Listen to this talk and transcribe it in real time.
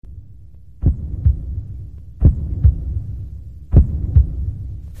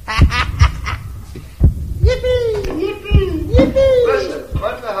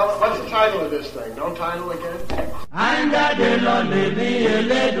title of this thing. No title again?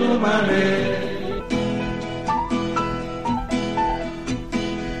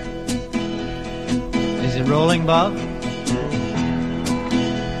 Is it rolling, Bob?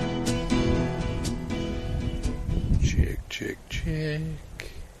 Check.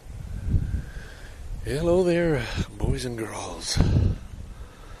 Hello there, boys and girls.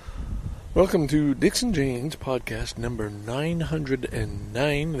 Welcome to Dixon Jane's podcast number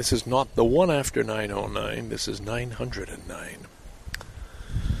 909. This is not the one after 909. This is 909.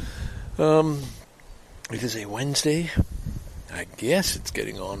 It is a Wednesday. I guess it's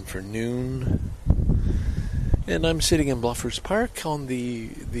getting on for noon. And I'm sitting in Bluffers Park on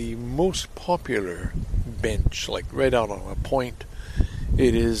the most popular bench, like right out on a point.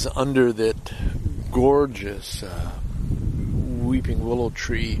 It is under that gorgeous weeping willow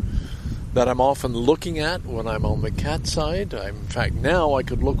tree that I'm often looking at when I'm on the cat side. In fact, now I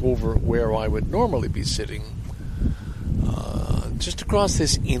could look over where I would normally be sitting, just across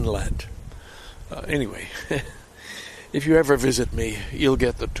this inlet. Anyway, if you ever visit me, you'll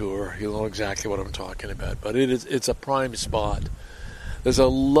get the tour. You'll know exactly what I'm talking about. But it's a prime spot. There's a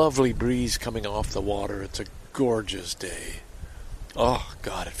lovely breeze coming off the water. It's a gorgeous day. Oh,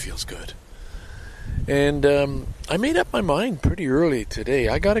 God, it feels good. And I made up my mind pretty early today.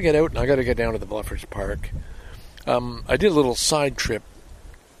 I got to get out and I got to get down to the Bluffers Park. I did a little side trip.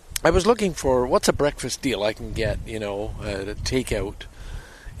 I was looking for what's a breakfast deal I can get, to take out.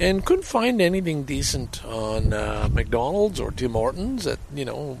 And couldn't find anything decent on McDonald's or Tim Hortons that,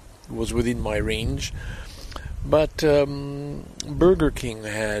 was within my range. But Burger King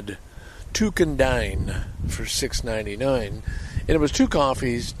had two can dine for $6.99. And it was 2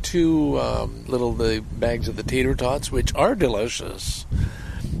 coffees, 2 little bags of the tater tots, which are delicious,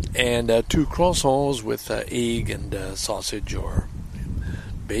 and 2 croissants with egg and sausage or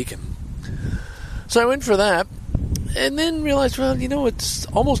bacon. So I went for that, and then realized, it's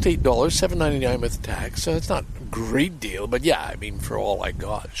almost $8, $7.99 with tax, so it's not a great deal. But yeah, for all I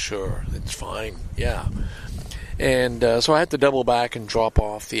got, sure, it's fine, yeah. And so I had to double back and drop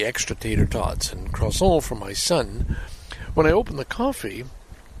off the extra tater tots and croissant for my son. When I opened the coffee,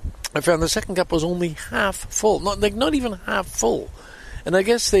 I found the second cup was only half full. Not even half full. And I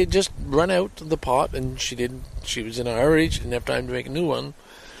guess they just run out the pot, and she was in a hurry. She didn't have time to make a new one.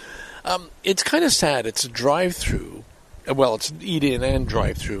 It's kind of sad. It's a drive-through. Well, it's eat-in and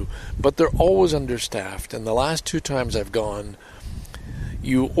drive-through, but they're always understaffed. And the last 2 times I've gone,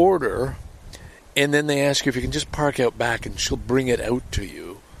 you order, and then they ask you if you can just park out back, and she'll bring it out to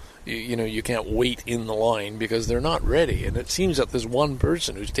you. You can't wait in the line because they're not ready. And it seems that this one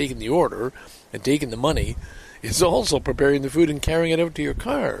person who's taking the order and taking the money is also preparing the food and carrying it out to your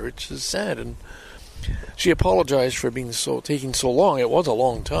car, which is sad. And she apologized for taking so long. It was a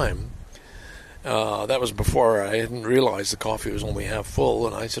long time. That was before I hadn't realized the coffee was only half full.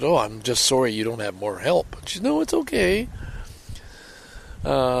 And I said, I'm just sorry you don't have more help. She said, no, it's okay.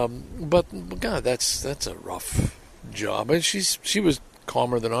 But God, that's a rough job. And she was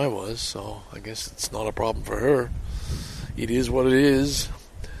calmer than I was, so I guess it's not a problem for her. It is what it is.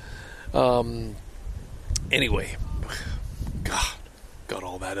 Anyway, God, got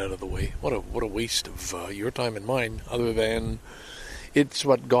all that out of the way. What a waste of your time and mine. Other than it's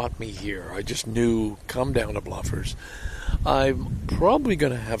what got me here. I just knew, come down to Bluffers. I'm probably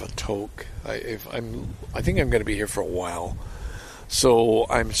going to have a toque. I think I'm going to be here for a while. So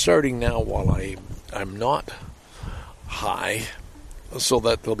I'm starting now while I'm not high, so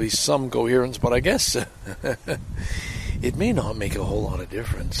that there'll be some coherence, but I guess it may not make a whole lot of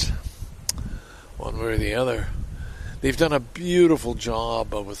difference, one way or the other. They've done a beautiful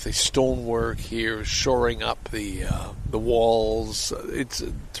job with the stonework here, shoring up the walls.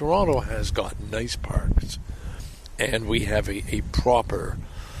 Toronto has got nice parks, and we have a proper,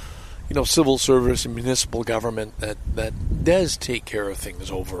 civil service and municipal government that does take care of things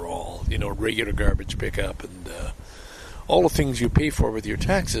overall. Regular garbage pickup and all the things you pay for with your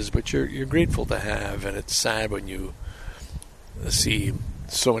taxes, but you're grateful to have. And it's sad when you see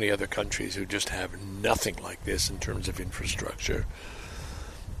so many other countries who just have nothing like this in terms of infrastructure,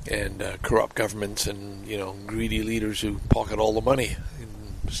 and corrupt governments and greedy leaders who pocket all the money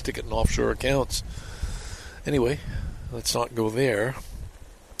and stick it in offshore accounts. Anyway, let's not go there.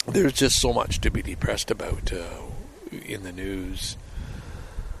 There's just so much to be depressed about in the news.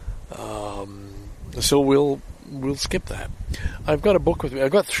 So we'll skip that. I've got a book with me.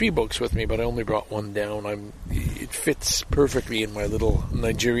 I've got 3 books with me, but I only brought one down. It fits perfectly in my little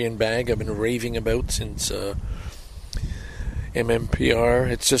Nigerian bag I've been raving about since MMPR.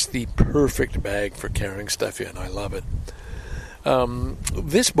 It's just the perfect bag for carrying stuff in. I love it.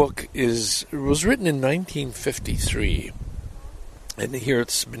 This book was written in 1953, and here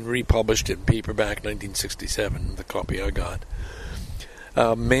it's been republished in paperback 1967, the copy I got.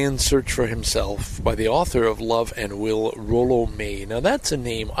 Man's Search for Himself by the author of Love and Will, Rollo May. Now that's a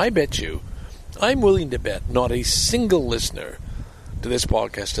name, I bet you, I'm willing to bet not a single listener to this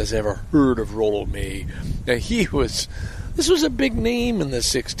podcast has ever heard of Rollo May. Now this was a big name in the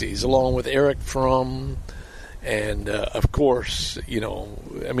 60s, along with Erich Fromm, and of course, a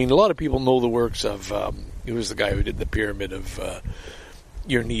lot of people know the works of, he was the guy who did the Pyramid of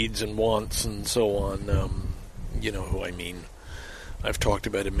Your Needs and Wants and so on. You know who I mean. I've talked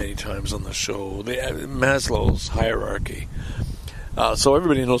about it many times on the show. Maslow's hierarchy. So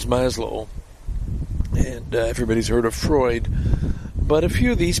everybody knows Maslow, and everybody's heard of Freud. But a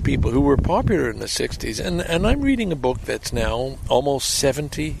few of these people who were popular in the 60s, and I'm reading a book that's now almost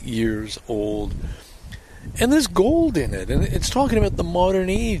 70 years old, and there's gold in it, and it's talking about the modern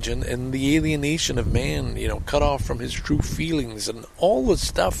age and the alienation of man, cut off from his true feelings and all the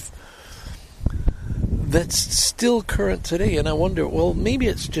stuff that's still current today. And I wonder, well, maybe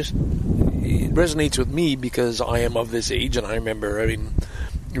it resonates with me because I am of this age, and I remember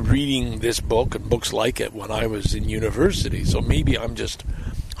reading this book and books like it when I was in university. So maybe I'm just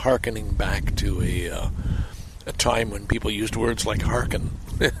hearkening back to a time when people used words like hearken.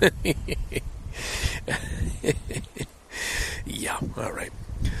 Yeah, all right.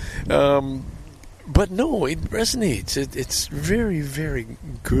 But no, it resonates. It's very, very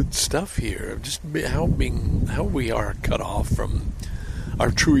good stuff here. Just how we are cut off from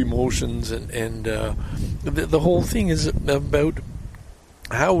our true emotions, and the whole thing is about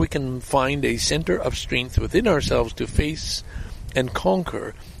how we can find a center of strength within ourselves to face and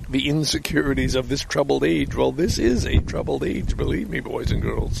conquer the insecurities of this troubled age. Well, this is a troubled age, believe me, boys and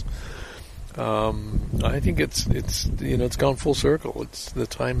girls. I think it's gone full circle. The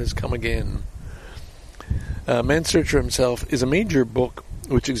time has come again. Man's Search for Himself is a major book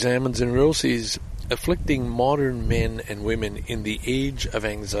which examines neuroses afflicting modern men and women in the age of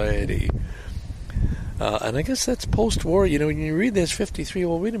anxiety. And I guess that's post-war. When you read this, 53,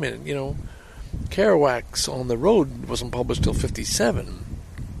 well, wait a minute, Kerouac's On the Road wasn't published till 57.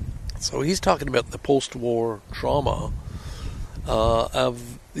 So he's talking about the post-war trauma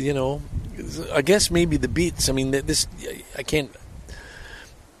of, I guess maybe the Beats.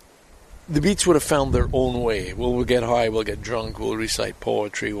 The Beats would have found their own way. We'll get high, we'll get drunk, we'll recite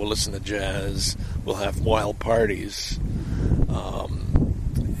poetry, we'll listen to jazz, we'll have wild parties.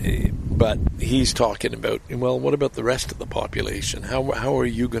 But he's talking about, well, what about the rest of the population? How are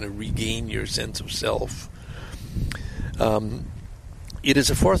you going to regain your sense of self? It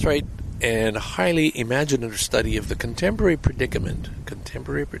is a forthright and highly imaginative study of the contemporary predicament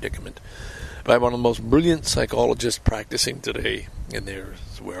by one of the most brilliant psychologists practicing today. And there's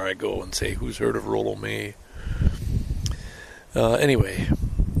where I go and say, who's heard of Rollo May? Anyway,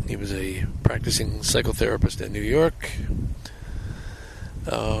 he was a practicing psychotherapist in New York.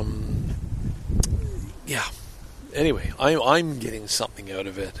 Yeah. Anyway, I'm getting something out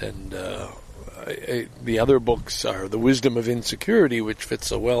of it, and the other books are The Wisdom of Insecurity, which fits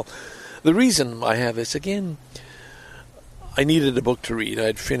so well. The reason I have this, again, I needed a book to read.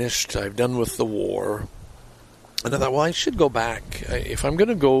 I've done with the war, and I thought, well, I should go back. If I'm going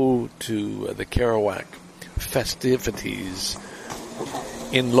to go to the Kerouac festivities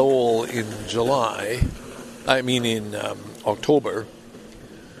in Lowell in October,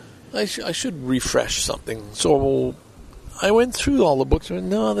 I should refresh something. So I went through all the books, and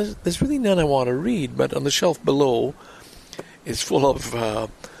no, there's really none I want to read, but on the shelf below is full of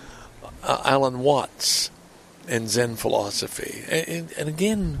Alan Watts and Zen philosophy. And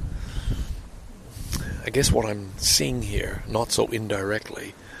again, I guess what I'm seeing here, not so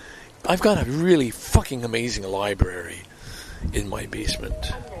indirectly, I've got a really fucking amazing library in my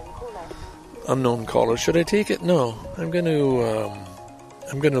basement. Unknown caller. Should I take it? No. I'm going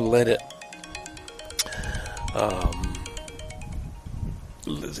to let it.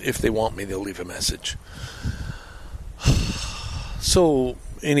 If they want me, they'll leave a message. So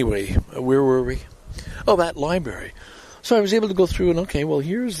anyway, where were we? Oh, that library. So I was able to go through and, okay, well,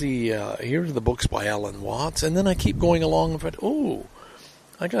 here's the books by Alan Watts, and then I keep going along and oh,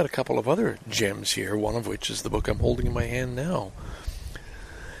 I got a couple of other gems here, one of which is the book I'm holding in my hand now.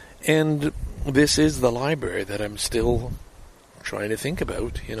 And this is the library that I'm still trying to think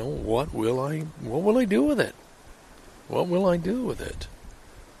about. What will I do with it? What will I do with it?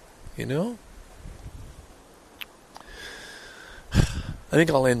 I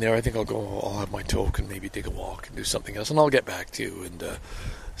think I'll end there. I think I'll have my toke and maybe take a walk and do something else, and I'll get back to you and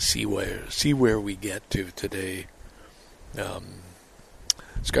see where we get to today.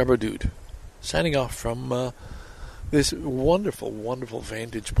 Scarborough Dude, signing off from this wonderful, wonderful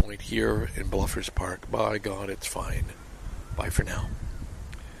vantage point here in Bluffers Park. By God, it's fine. Bye for now.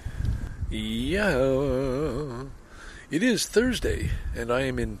 Yeah, it is Thursday, and I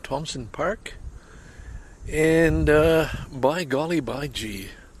am in Thompson Park. And by golly, by gee,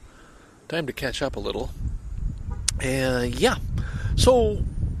 time to catch up a little. Yeah, so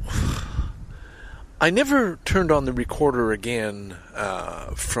I never turned on the recorder again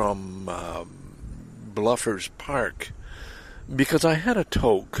from Bluffers Park because I had a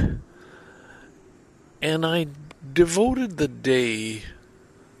toke, and I devoted the day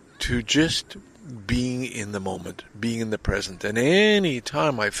to just being in the moment, being in the present. And any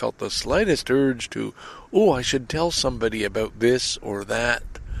time I felt the slightest urge to, I should tell somebody about this or that,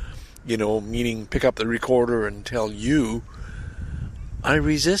 meaning pick up the recorder and tell you, I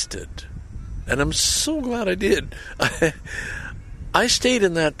resisted. And I'm so glad I did. I stayed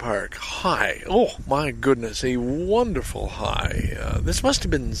in that park high. Oh, my goodness, a wonderful high. This must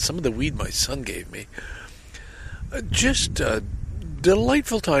have been some of the weed my son gave me. Just a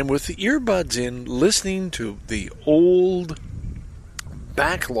delightful time with the earbuds in, listening to the old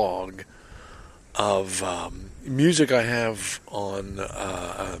backlog of music I have on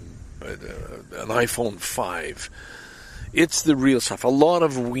an iPhone 5. It's the real stuff. A lot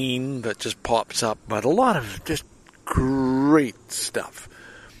of Ween that just pops up, but a lot of just great stuff.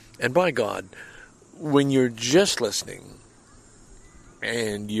 And by God, when you're just listening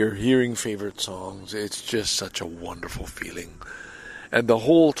and you're hearing favorite songs, it's just such a wonderful feeling. And the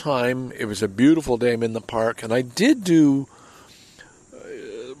whole time, it was a beautiful day. I'm in the park, and I did do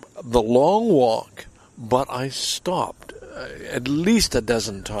the long walk, but I stopped at least a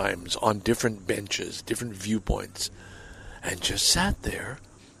dozen times on different benches, different viewpoints, and just sat there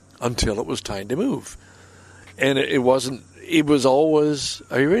until it was time to move. And it was always,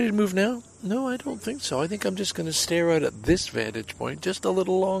 are you ready to move now? No, I don't think so. I think I'm just going to stare out at this vantage point just a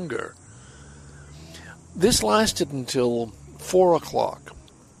little longer. This lasted until 4 o'clock.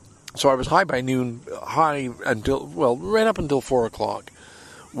 So I was high by noon, right up until 4 o'clock,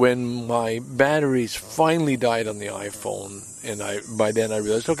 when my batteries finally died on the iPhone, and by then I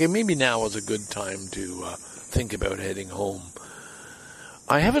realized, okay, maybe now is a good time to think about heading home.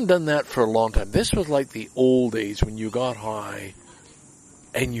 I haven't done that for a long time. This was like the old days when you got high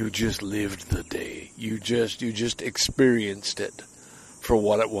and you just lived the day. You just experienced it for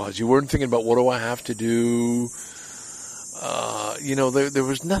what it was. You weren't thinking about, what do I have to do? There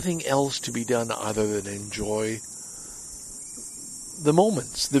was nothing else to be done other than enjoy the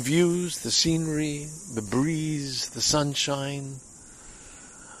moments, the views, the scenery, the breeze, the sunshine.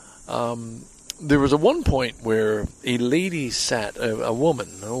 There was one point where a lady sat, a woman,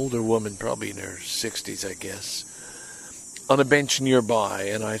 an older woman, probably in her 60s, I guess, on a bench nearby,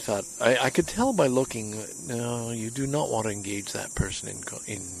 and I thought, I could tell by looking, no, you do not want to engage that person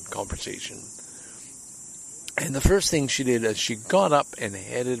in conversation. And the first thing she did is she got up and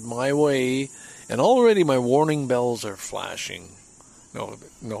headed my way, and already my warning bells are flashing. No,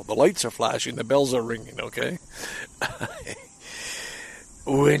 the lights are flashing, the bells are ringing, okay?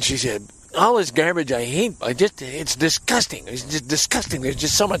 When she said, all this garbage I hate, it's disgusting. It's just disgusting. There's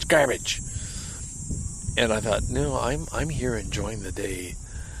just so much garbage. And I thought, no, I'm here enjoying the day.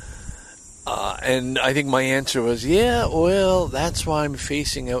 And I think my answer was, yeah, well, that's why I'm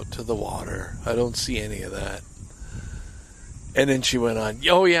facing out to the water. I don't see any of that. And then she went on,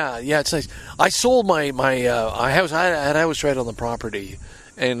 oh, yeah, it's nice. I sold my house. I had a house right on the property.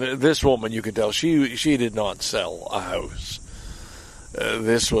 And this woman, you could tell, she did not sell a house.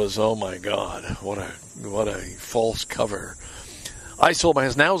 This was, oh my God, what a false cover. I sold my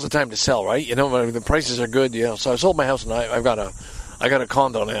house. Now's the time to sell, right? The prices are good, So I sold my house, and I got a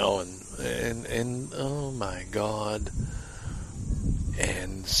condo now, and oh my God.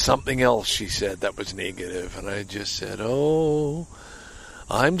 And something else she said that was negative, and I just said, oh,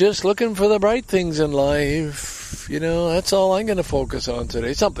 I'm just looking for the bright things in life. That's all I'm going to focus on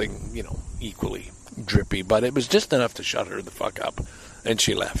today. Something, equally drippy, but it was just enough to shut her the fuck up. And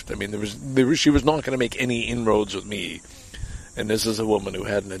she left. I mean, she was not going to make any inroads with me. And this is a woman who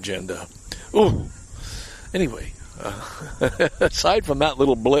had an agenda. Ooh. Anyway, aside from that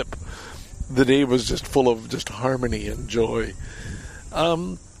little blip, the day was just full of just harmony and joy.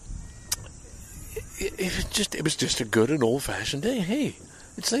 It was just a good and old-fashioned day. Hey,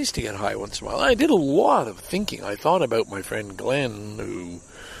 it's nice to get high once in a while. I did a lot of thinking. I thought about my friend Glenn, who,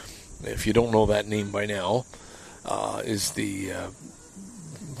 if you don't know that name by now, is the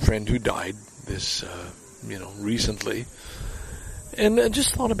friend who died recently. And I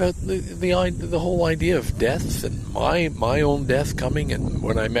just thought about the whole idea of death and my own death coming. And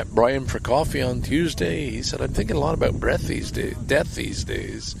when I met Brian for coffee on Tuesday, he said, I'm thinking a lot about death these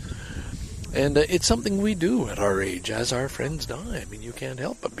days. And it's something we do at our age as our friends die. I mean, you can't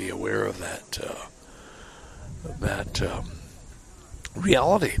help but be aware of that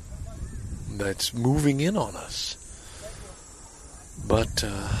reality that's moving in on us. But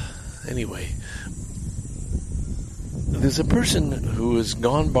anyway, there's a person who has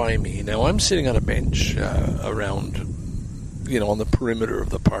gone by me. Now, I'm sitting on a bench around, on the perimeter of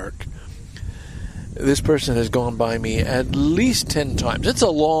the park. This person has gone by me at least 10 times. It's a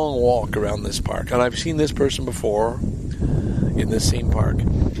long walk around this park, and I've seen this person before in this same park.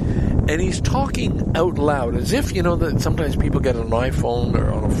 And he's talking out loud, as if, that sometimes people get on an iPhone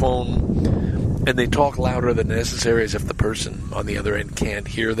or on a phone, and they talk louder than necessary, as if the person on the other end can't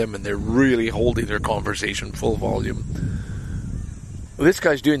hear them, and they're really holding their conversation full volume. Well, this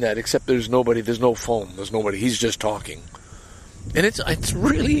guy's doing that, except there's no phone, there's nobody, he's just talking. And it's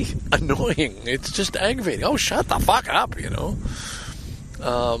really annoying. It's just aggravating. Oh, shut the fuck up,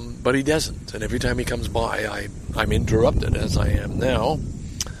 But he doesn't. And every time he comes by, I'm interrupted, as I am now.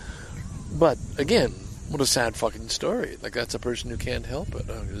 But, again, what a sad fucking story. Like, that's a person who can't help it.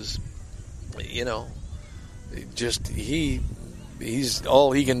 Because, he's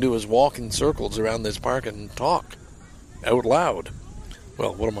all he can do is walk in circles around this park and talk out loud.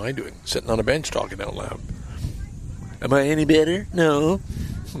 Well, what am I doing? Sitting on a bench talking out loud. Am I any better? No.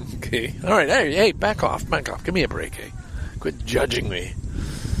 Okay. All right. Hey, back off. Give me a break, hey. Quit judging me.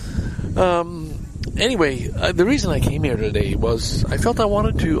 Anyway, the reason I came here today was I felt I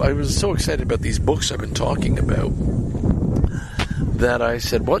was so excited about these books I've been talking about that I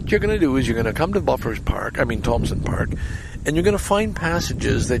said, what you're going to do is you're going to come to Thompson Park, and you're going to find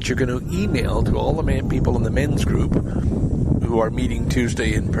passages that you're going to email to all the people in the men's group who are meeting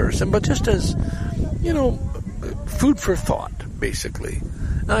Tuesday in person, but just as, food for thought, basically.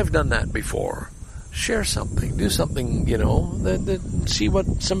 And I've done that before. Share something, do something, that see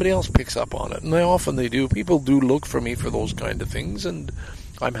what somebody else picks up on it. And they do. People do look for me for those kind of things, and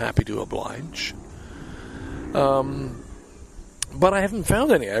I'm happy to oblige. But I haven't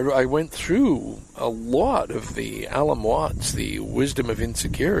found any. I went through a lot of the Alan Watts, The Wisdom of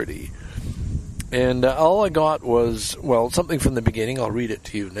Insecurity. And all I got was, something from the beginning. I'll read it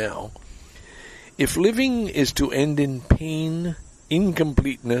to you now. If living is to end in pain,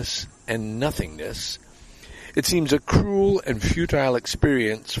 incompleteness, and nothingness, it seems a cruel and futile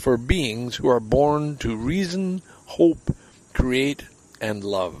experience for beings who are born to reason, hope, create, and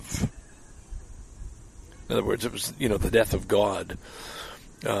love. In other words, it was, the death of God.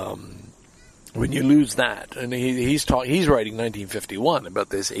 When you lose that, and he's writing 1951 about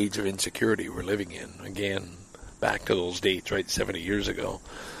this age of insecurity we're living in. Again, back to those dates, right, 70 years ago.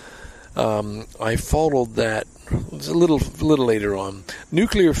 I followed that. It's a little later on.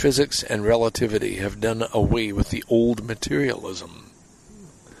 Nuclear physics and relativity have done away with the old materialism.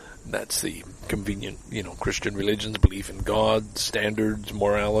 That's the convenient, Christian religion's belief in God, standards,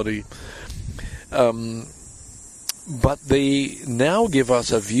 morality. But they now give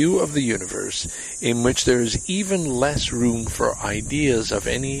us a view of the universe in which there is even less room for ideas of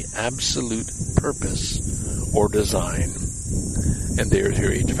any absolute purpose or design. And there's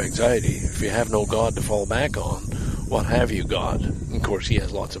your age of anxiety. If you have no God to fall back on, what have you got? And of course, he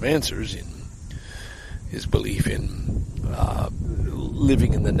has lots of answers in his belief in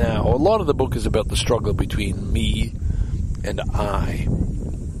living in the now. A lot of the book is about the struggle between me and I,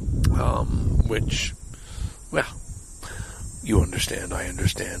 which, you understand, I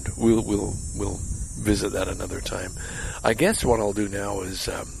understand. We'll visit that another time. I guess what I'll do now is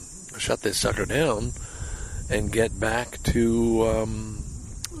shut this sucker down and get back to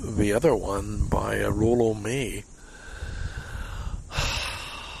the other one by Rollo May.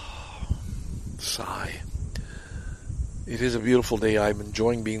 Sigh. It is a beautiful day. I'm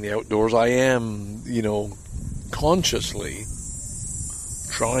enjoying being the outdoors. I am, consciously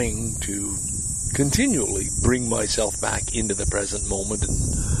trying to continually bring myself back into the present moment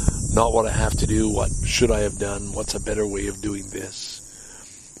and not what I have to do, what should I have done, what's a better way of doing this.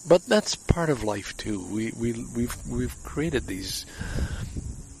 But that's part of life too. We've created these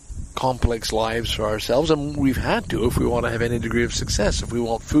complex lives for ourselves, and we've had to if we want to have any degree of success. If we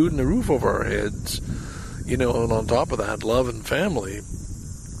want food and a roof over our heads, and on top of that, love and family,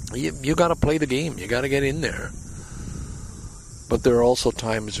 you got to play the game. You got to get in there. But there are also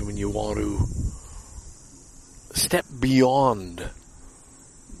times when you want to step beyond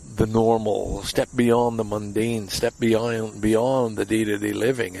the normal, step beyond the mundane, step beyond the day-to-day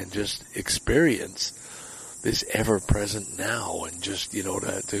living, and just experience this ever-present now and just,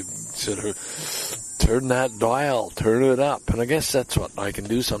 to sort of turn that dial, turn it up. And I guess that's what I can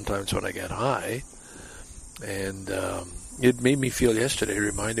do sometimes when I get high. And it made me feel yesterday,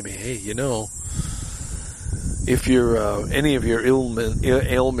 reminded me, hey, if any of your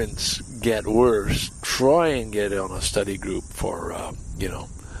ailments get worse, try and get on a study group for,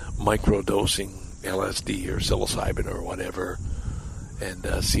 microdosing LSD or psilocybin or whatever,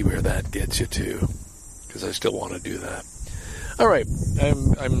 and see where that gets you to, because I still want to do that. All right,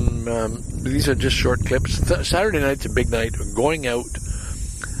 these are just short clips. Saturday night's a big night. We're going out.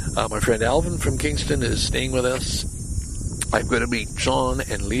 My friend Alvin from Kingston is staying with us. I'm going to meet Sean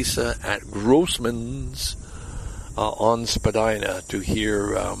and Lisa at Grossman's on Spadina to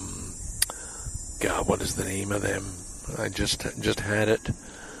hear, God, what is the name of them? I just had it.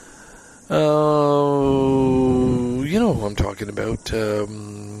 You know who I'm talking about.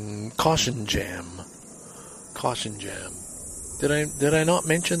 Caution Jam. Caution Jam. Did I not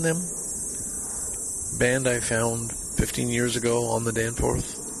mention them? Band I found 15 years ago on the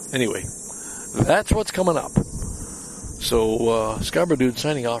Danforth. Anyway, that's what's coming up. So, Scarborough Dude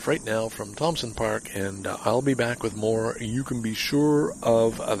signing off right now from Thompson Park, and I'll be back with more. You can be sure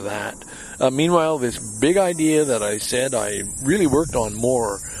of that. Meanwhile, this big idea that I said I really worked on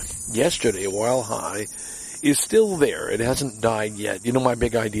more yesterday while high is still there. It hasn't died yet. My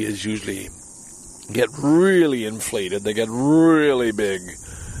big ideas usually get really inflated. They get really big.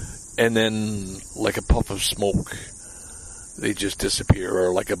 And then, like a puff of smoke, they just disappear.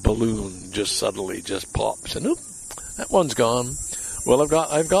 Or like a balloon just suddenly just pops. And oop, that one's gone. Well,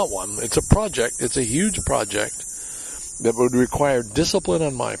 I've got one. It's a project. It's a huge project that would require discipline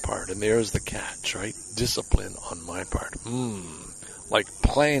on my part. And there's the catch, right? Discipline on my part. Like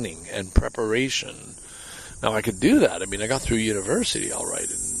planning and preparation. Now, I could do that. I mean, I got through university all right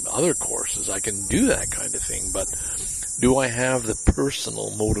and other courses. I can do that kind of thing. But do I have the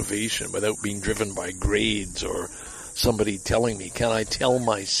personal motivation without being driven by grades or somebody telling me? Can I tell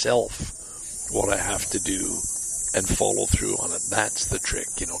myself what I have to do and follow through on it? That's the trick.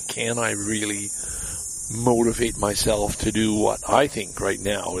 Can I really motivate myself to do what I think right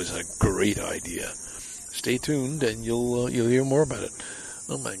now is a great idea? Stay tuned and you'll hear more about it.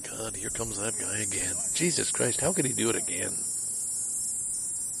 Oh my God, here comes that guy again. Jesus Christ, how could he do it again?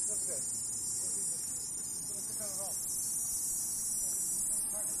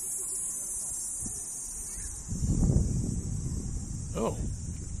 Oh.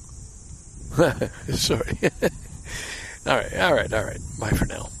 Sorry. All right. Bye for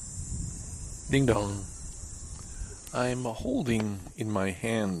now. Ding dong. I'm holding in my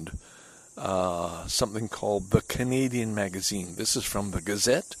hand something called the Canadian Magazine. This is from the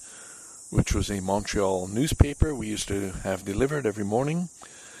Gazette, which was a Montreal newspaper we used to have delivered every morning.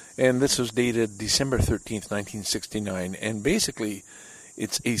 And this was dated December 13th, 1969. And basically,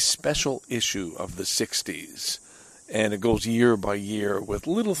 it's a special issue of the 60s. And it goes year by year with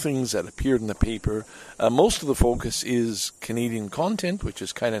little things that appeared in the paper. Most of the focus is Canadian content, which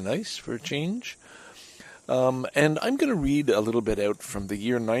is kind of nice for a change. And I'm going to read a little bit out from the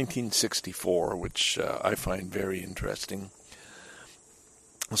year 1964, which I find very interesting.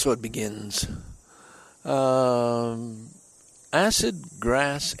 So it begins. Acid,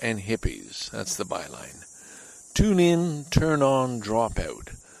 grass, and hippies. That's the byline. Tune in, turn on, drop out,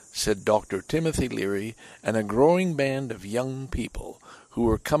 said Dr. Timothy Leary, and a growing band of young people who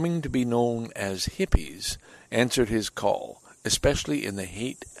were coming to be known as hippies answered his call, especially in the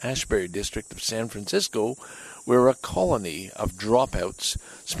Haight-Ashbury district of San Francisco, where a colony of dropouts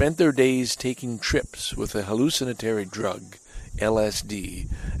spent their days taking trips with a hallucinatory drug, LSD,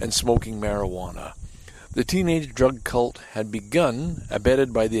 and smoking marijuana. The teenage drug cult had begun,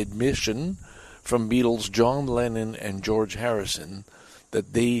 abetted by the admission from Beatles John Lennon and George Harrison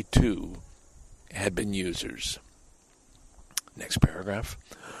that they, too, had been users. Next paragraph.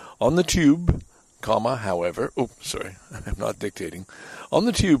 On the tube, however... Oh, sorry, I'm not dictating. On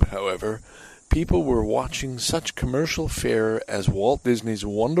the tube, however, people were watching such commercial fare as Walt Disney's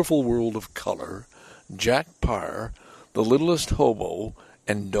Wonderful World of Color, Jack Parr, The Littlest Hobo,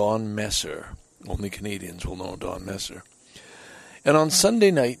 and Don Messer. Only Canadians will know Don Messer. And on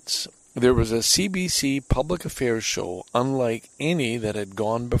Sunday nights, there was a CBC public affairs show unlike any that had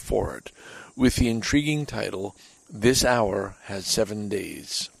gone before it, with the intriguing title, This Hour Has 7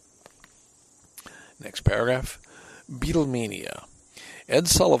 Days. Next paragraph. Beatlemania. Ed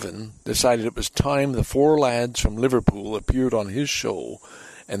Sullivan decided it was time the four lads from Liverpool appeared on his show,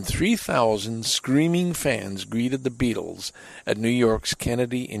 and 3,000 screaming fans greeted the Beatles at New York's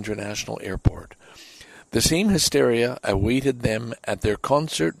Kennedy International Airport. The same hysteria awaited them at their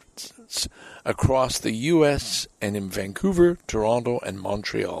concert concerts across the U.S. and in Vancouver, Toronto, and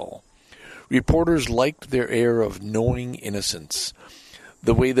Montreal. Reporters liked their air of knowing innocence,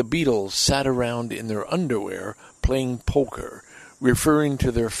 the way the Beatles sat around in their underwear playing poker, referring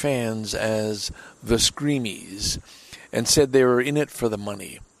to their fans as the Screamies, and said they were in it for the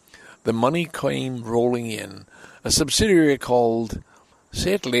money. The money came rolling in. A subsidiary called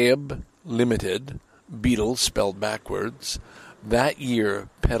Satelab Limited, Beatles spelled backwards, that year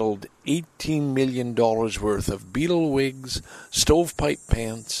peddled $18 million worth of Beatle wigs, stovepipe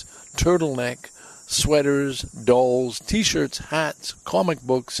pants, turtleneck, sweaters, dolls, T-shirts, hats, comic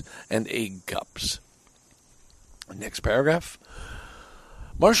books, and egg cups. Next paragraph.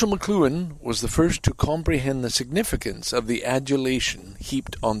 Marshall McLuhan was the first to comprehend the significance of the adulation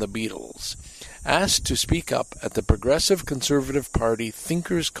heaped on the Beatles. Asked to speak up at the Progressive Conservative Party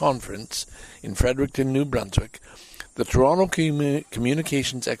Thinkers Conference in Fredericton, New Brunswick, the Toronto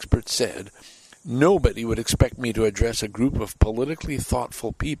communications expert said, "Nobody would expect me to address a group of politically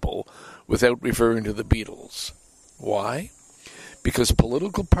thoughtful people without referring to the Beatles. Why? Because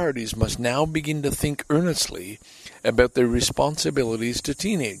political parties must now begin to think earnestly about their responsibilities to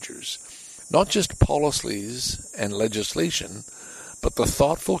teenagers, not just policies and legislation, but the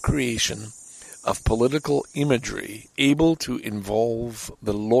thoughtful creation of political imagery able to involve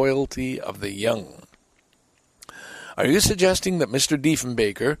the loyalty of the young." "Are you suggesting that Mr.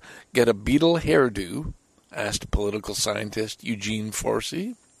 Diefenbaker get a Beatle hairdo?" asked political scientist Eugene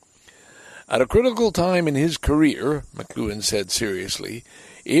Forsey. "At a critical time in his career," McLuhan said seriously,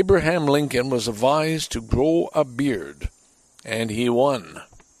 "Abraham Lincoln was advised to grow a beard, and he won."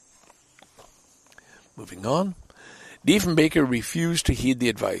 Moving on. Diefenbaker refused to heed the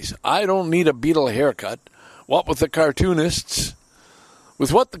advice. "I don't need a Beatle haircut. What with the cartoonists?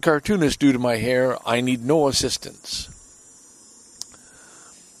 With what the cartoonists do to my hair, I need no assistance."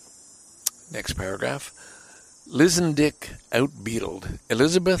 Next paragraph. Liz and Dick out-Beatled.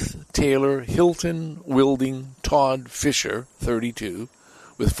 Elizabeth, Taylor, Hilton, Wilding, Todd, Fisher, 32,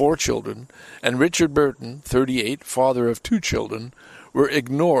 with 4 children, and Richard Burton, 38, father of 2 children, were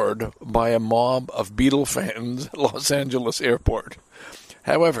ignored by a mob of Beatle fans at Los Angeles airport.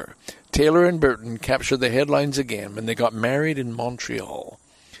 However, Taylor and Burton captured the headlines again when they got married in Montreal.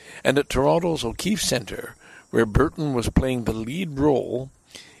 And at Toronto's O'Keefe Centre, where Burton was playing the lead role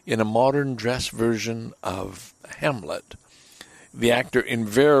in a modern dress version of Hamlet, the actor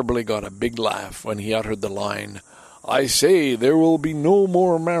invariably got a big laugh when he uttered the line, "I say there will be no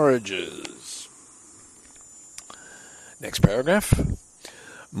more marriages." Next paragraph.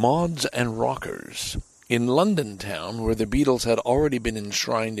 Mods and rockers. In London town, where the Beatles had already been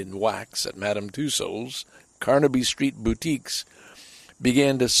enshrined in wax at Madame Tussauds, Carnaby Street boutiques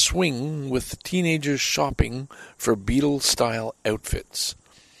began to swing with teenagers shopping for Beatle-style outfits.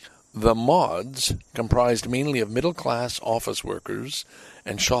 The mods, comprised mainly of middle-class office workers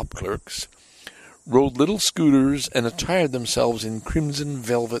and shop clerks, rode little scooters and attired themselves in crimson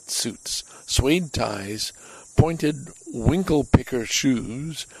velvet suits, suede ties, pointed winkle-picker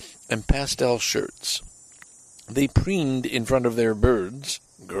shoes, and pastel shirts. They preened in front of their birds,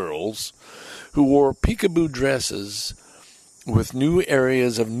 girls, who wore peekaboo dresses with new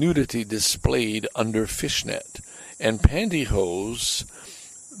areas of nudity displayed under fishnet, and pantyhose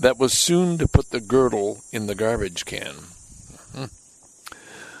that was soon to put the girdle in the garbage can.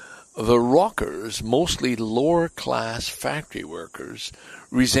 The rockers, mostly lower-class factory workers,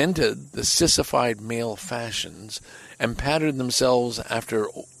 resented the sissified male fashions and patterned themselves after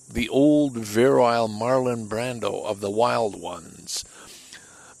the old virile Marlon Brando of the Wild Ones.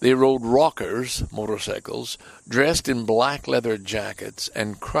 They rode rockers, motorcycles, dressed in black leather jackets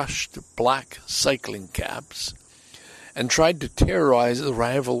and crushed black cycling caps, and tried to terrorize the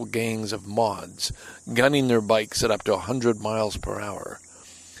rival gangs of mods, gunning their bikes at up to 100 miles per hour.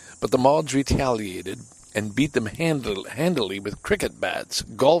 But the mods retaliated and beat them handily with cricket bats,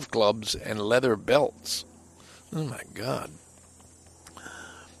 golf clubs, and leather belts. Oh my God.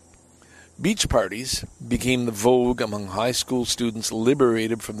 Beach parties became the vogue among high school students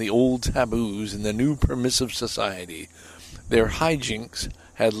liberated from the old taboos in the new permissive society. Their hijinks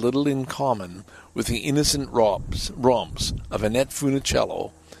had little in common with the innocent romps of Annette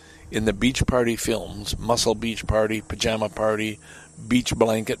Funicello in the beach party films, Muscle Beach Party, Pajama Party, Beach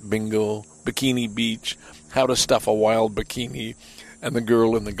Blanket Bingo, Bikini Beach, How to Stuff a Wild Bikini, and The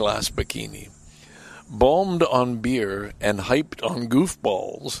Girl in the Glass Bikini. Balmed on beer and hyped on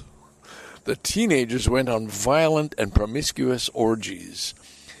goofballs, the teenagers went on violent and promiscuous orgies.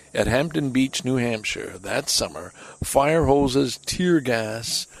 At Hampton Beach, New Hampshire, that summer, fire hoses, tear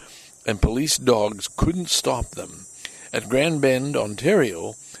gas, and police dogs couldn't stop them. At Grand Bend,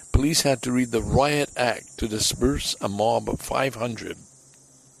 Ontario, police had to read the Riot Act to disperse a mob of 500.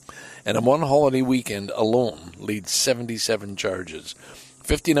 And on one holiday weekend alone laid 77 charges,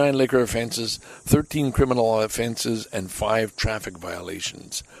 59 liquor offenses, 13 criminal offenses, and 5 traffic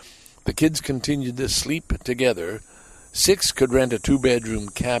violations. The kids continued to sleep together. 6 could rent a 2-bedroom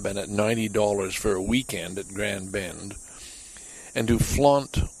cabin at $90 for a weekend at Grand Bend, and to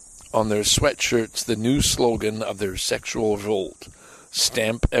flaunt on their sweatshirts the new slogan of their sexual revolt,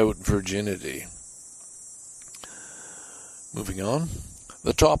 "Stamp out virginity." Moving on.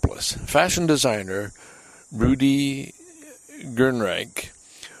 The Topless. Fashion designer Rudy Gernreich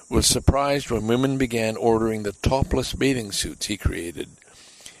was surprised when women began ordering the topless bathing suits he created.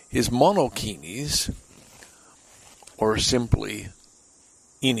 His monokinis, or simply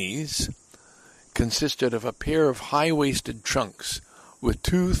innies, consisted of a pair of high-waisted trunks with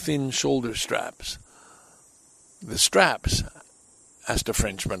 2 thin shoulder straps. The straps, asked a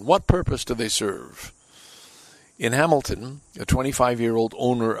Frenchman, what purpose do they serve? In Hamilton, a 25-year-old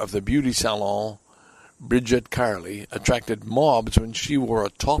owner of the beauty salon, Bridget Carley, attracted mobs when she wore a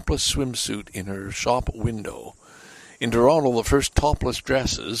topless swimsuit in her shop window. In Toronto, the first topless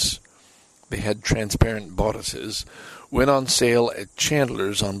dresses, they had transparent bodices, went on sale at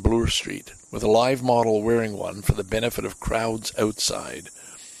Chandler's on Bloor Street, with a live model wearing one for the benefit of crowds outside.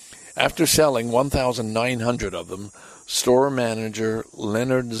 After selling 1,900 of them, store manager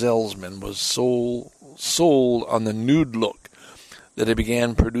Leonard Zelsman was sold on the nude look that he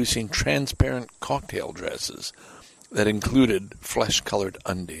began producing transparent cocktail dresses that included flesh-colored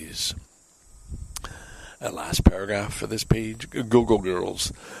undies. A last paragraph for this page. Go-Go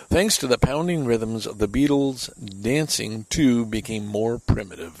Girls. Thanks to the pounding rhythms of the Beatles, dancing, too, became more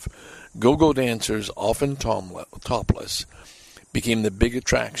primitive. Go-Go dancers, often topless, became the big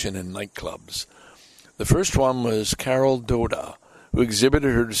attraction in nightclubs. The first one was Carol Doda, who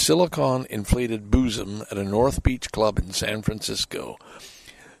exhibited her silicone-inflated bosom at a North Beach club in San Francisco.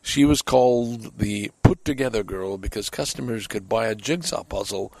 She was called the put-together girl because customers could buy a jigsaw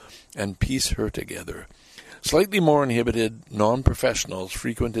puzzle and piece her together. Slightly more inhibited non-professionals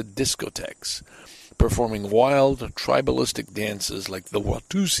frequented discotheques, performing wild tribalistic dances like the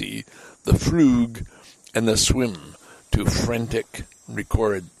Watusi, the Frug, and the Swim to frenetic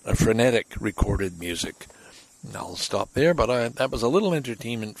recorded music. I'll stop there, but that was a little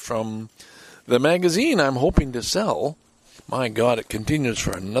entertainment from the magazine I'm hoping to sell. My God, it continues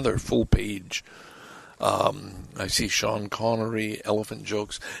for another full page. I see Sean Connery, elephant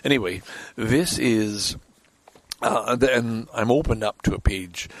jokes. Anyway, this is, and I'm opened up to a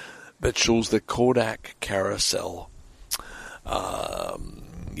page that shows the Kodak carousel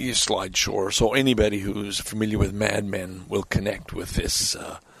slideshow. So anybody who's familiar with Mad Men will connect with this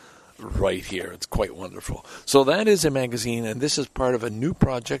right here. It's quite wonderful. So that is a magazine, and this is part of a new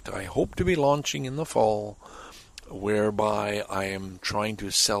project I hope to be launching in the fall, whereby I am trying to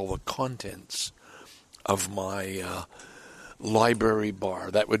sell the contents of my library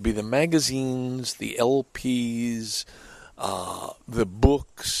bar. That would be the magazines, the LPs, the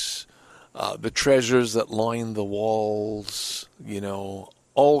books, the treasures that line the walls,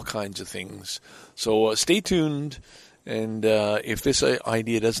 all kinds of things. So stay tuned, and if this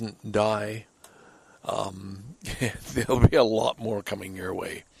idea doesn't die, there'll be a lot more coming your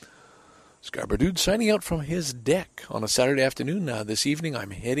way. Scarborough Dude signing out from his deck on a Saturday afternoon. This evening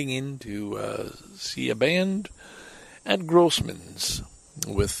I'm heading in to see a band at Grossman's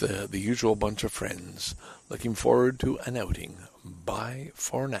with the usual bunch of friends. Looking forward to an outing. Bye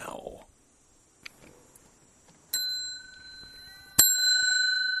for now.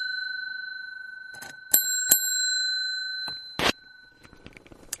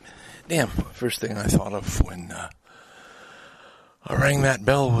 Damn, first thing I thought of when I rang that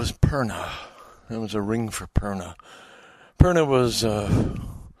bell was Perna. It was a ring for Perna. Perna was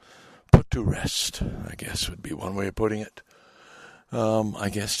put to rest, I guess would be one way of putting it. I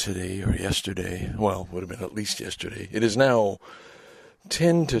guess today or yesterday, well, would have been at least yesterday. It is now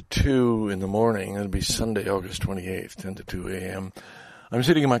 10 to 2 in the morning. It'll be Sunday, August 28th, 10 to 2 a.m. I'm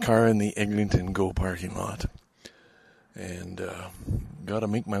sitting in my car in the Eglinton Go parking lot. And got to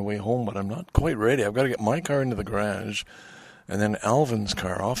make my way home, but I'm not quite ready. I've got to get my car into the garage, and then Alvin's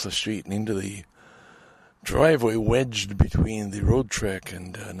car off the street and into the driveway wedged between the Road Trek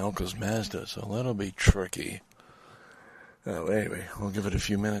and Nalco's Mazda, so that'll be tricky. Anyway, we'll give it a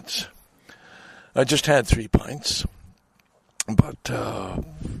few minutes. I just had 3 pints, but,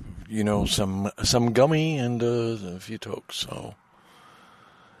 some gummy and a few tokes, so,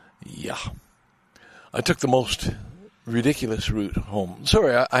 yeah. I took the most ridiculous route home.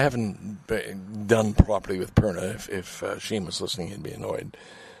 Sorry, I haven't done properly with Perna. If Seamus listening, he'd be annoyed.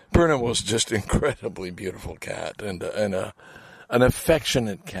 Perna was just incredibly beautiful cat and an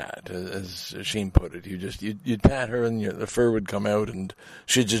affectionate cat, as Shane put it. You'd pat her and the fur would come out and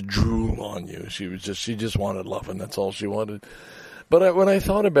she'd just drool on you. She just wanted love, and that's all she wanted. But when I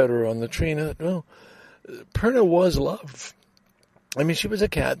thought about her on the train, I thought, well, Perna was love. I mean, she was a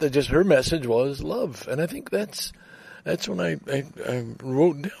cat that just, her message was love. And I think that's when I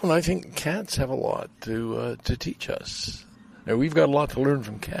wrote down, I think cats have a lot to teach us. And we've got a lot to learn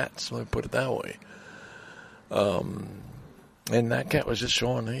from cats, let me put it that way. And that cat was just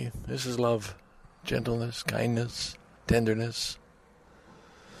showing, hey, this is love, gentleness, kindness, tenderness.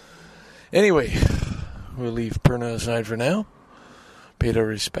 Anyway, we'll leave Perna aside for now. Paid our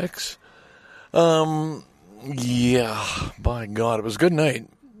respects. Yeah, by God, it was a good night.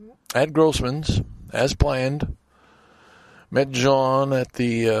 At Grossman's, as planned. Met John at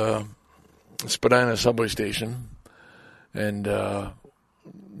the Spadina subway station. And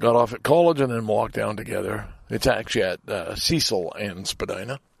got off at college and then walked down together. It's actually at Cecil and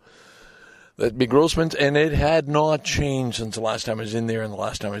Spadina. That'd be Grossman's, and it had not changed since the last time I was in there, and the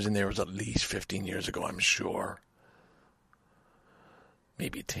last time I was in there was at least 15 years ago, I'm sure.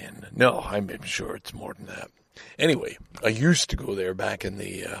 Maybe 10. No, I'm sure it's more than that. Anyway, I used to go there back in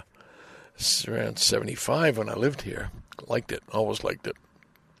the around 75 when I lived here. Liked it, always liked it.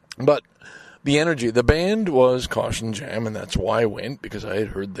 But the energy, the band was Caution Jam, and that's why I went, because I had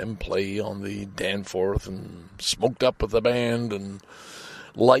heard them play on the Danforth and smoked up with the band and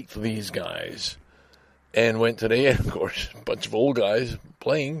liked these guys. And went today, and of course, a bunch of old guys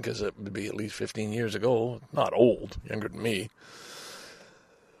playing, because it would be at least 15 years ago. Not old, younger than me.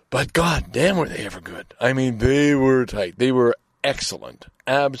 But God damn, were they ever good. I mean, they were tight. They were excellent.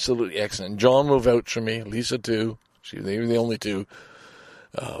 Absolutely excellent. John will vouch for me. Lisa, too. They were the only two.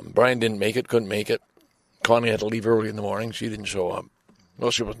 Brian didn't make it, couldn't make it. Connie had to leave early in the morning. She didn't show up.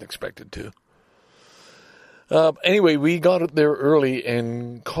 Well, she wasn't expected to. Anyway, we got there early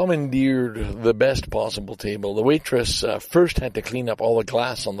and commandeered the best possible table. The waitress first had to clean up all the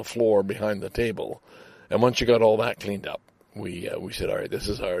glass on the floor behind the table. And once she got all that cleaned up, we said, all right, this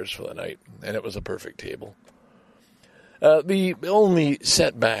is ours for the night. And it was a perfect table. The only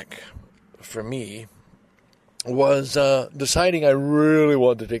setback for me was deciding I really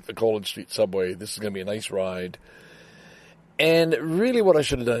wanted to take the College Street subway. This is going to be a nice ride. And really what I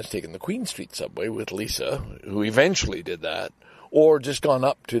should have done is taken the Queen Street subway with Lisa, who eventually did that, or just gone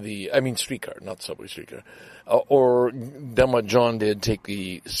up to streetcar, not subway, streetcar, or done what John did, take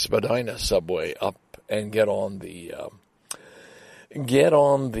the Spadina subway up and get on the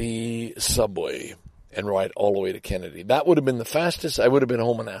subway and ride all the way to Kennedy. That would have been the fastest. I would have been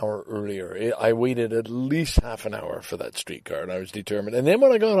home an hour earlier. I waited at least half an hour for that streetcar, and I was determined. And then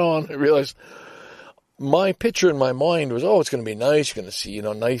when I got on, I realized my picture in my mind was, it's going to be nice. You're going to see,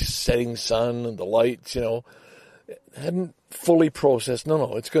 nice setting sun and the lights, Hadn't fully processed.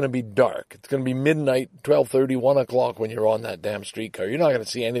 No, it's going to be dark. It's going to be midnight, 12:30, 1 o'clock when you're on that damn streetcar. You're not going to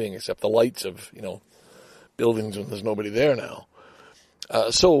see anything except the lights of, buildings when there's nobody there now.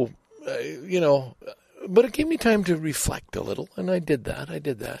 But it gave me time to reflect a little, and I did that.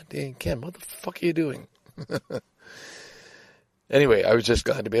 Hey, Ken, what the fuck are you doing? Anyway, I was just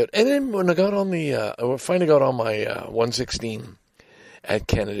glad to be out. And then when I got on I finally got on my 116 at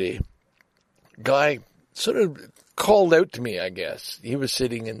Kennedy, guy sort of called out to me, I guess. He was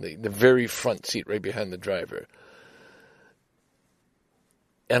sitting in the very front seat right behind the driver.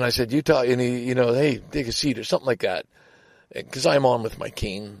 And I said, you talk, and he, hey, take a seat or something like that. Because I'm on with my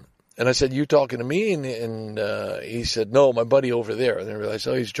cane. And I said, you talking to me? And he said, no, my buddy over there. And I realized,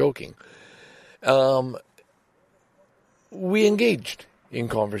 he's joking. We engaged in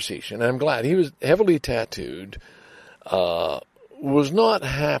conversation. And I'm glad. He was heavily tattooed, was not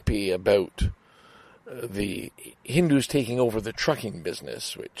happy about the Hindus taking over the trucking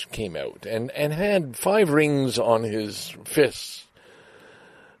business, which came out, and had 5 rings on his fists,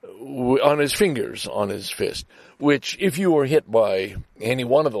 on his fingers, on his fist, which if you were hit by any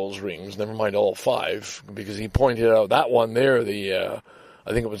one of those rings, never mind all 5, because he pointed out that one there,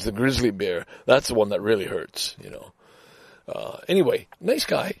 I think it was the grizzly bear, that's the one that really hurts, Anyway, nice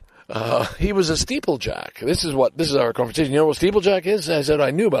guy. He was a steeplejack. This is our conversation. You know what steeplejack is? I said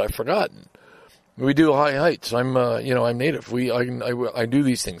I knew, but I've forgotten. We do high heights. I'm native. I do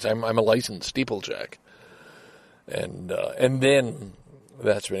these things. I'm a licensed steeplejack. And then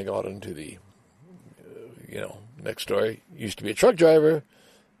that's when I got into the, next story. Used to be a truck driver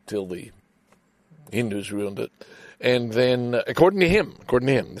till the Hindus ruined it. And then, according to him,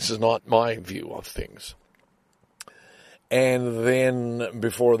 this is not my view of things. And then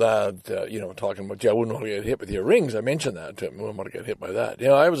before that, talking about, I wouldn't want to get hit with your rings. I mentioned that to him. I wouldn't want to get hit by that.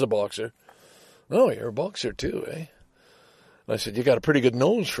 I was a boxer. Oh, you're a boxer too, eh? And I said, you got a pretty good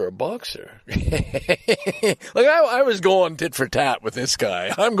nose for a boxer. I was going tit for tat with this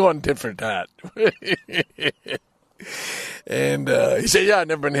guy. I'm going tit for tat. And he said, yeah, I've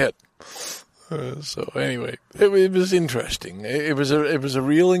never been hit. So anyway, it was interesting. It was a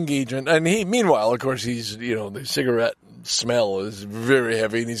real engagement. And meanwhile, of course, he's, the cigarette smell is very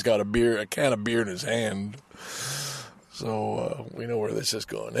heavy, and he's got a can of beer in his hand. So we know where this is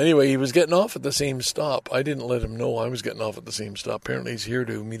going. Anyway, he was getting off at the same stop. I didn't let him know I was getting off at the same stop. Apparently he's here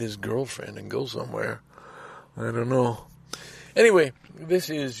to meet his girlfriend and go somewhere. I don't know. Anyway, this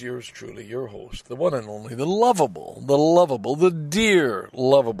is yours truly, your host, the one and only, the lovable, the dear,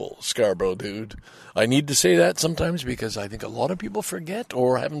 lovable Scarborough dude. I need to say that sometimes because I think a lot of people forget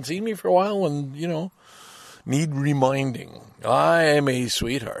or haven't seen me for a while and, need reminding. I am a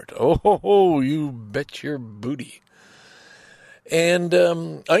sweetheart. Oh, you bet your booty. And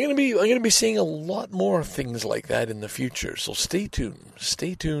I'm going to be seeing a lot more things like that in the future. So stay tuned.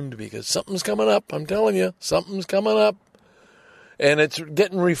 Stay tuned because something's coming up. I'm telling you, something's coming up. And it's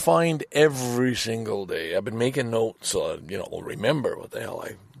getting refined every single day. I've been making notes so, I'll remember what the hell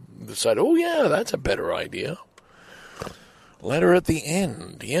I decided. Oh, yeah, that's a better idea. Letter at the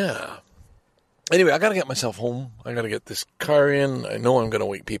end, yeah. Anyway, I got to get myself home. I got to get this car in. I know I'm going to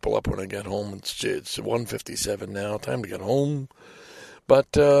wake people up when I get home. It's 1:57 now. Time to get home.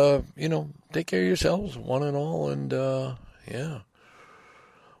 But, take care of yourselves, one and all. And, yeah.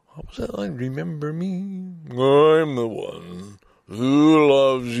 What was that line? Remember me. I'm the one who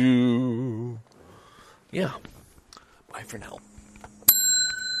loves you. Yeah. Bye for now.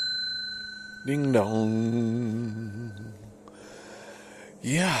 Ding dong.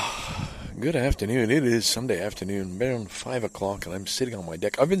 Yeah. Good afternoon. It is Sunday afternoon, around 5 o'clock, and I'm sitting on my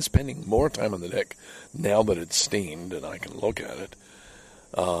deck. I've been spending more time on the deck now that it's stained and I can look at it.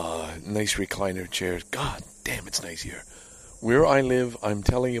 Nice recliner chairs. God damn, it's nice here. Where I live, I'm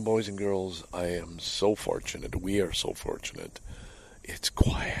telling you, boys and girls, I am so fortunate. We are so fortunate. It's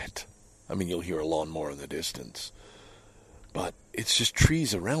quiet. I mean, you'll hear a lawnmower in the distance. But it's just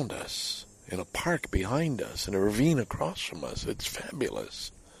trees around us, and a park behind us, and a ravine across from us. It's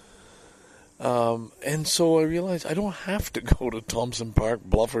fabulous. And so I realized I don't have to go to Thompson Park,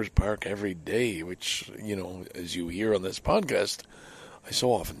 Bluffers Park every day, which, as you hear on this podcast, I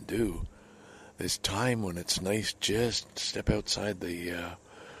so often do. There's time when it's nice just to step outside the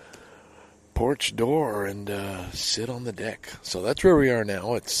porch door and sit on the deck. So that's where we are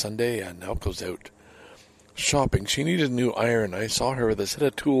now. It's Sunday, and Nell goes out shopping. She needed a new iron. I saw her with a set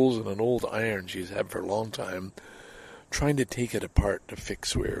of tools and an old iron she's had for a long time, trying to take it apart to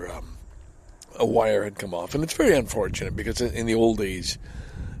fix where a wire had come off. And it's very unfortunate because in the old days,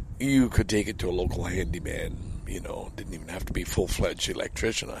 you could take it to a local handyman. Didn't even have to be full-fledged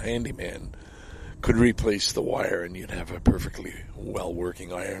electrician. A handyman could replace the wire and you'd have a perfectly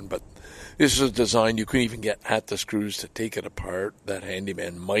well-working iron. But this was designed, you couldn't even get at the screws to take it apart. That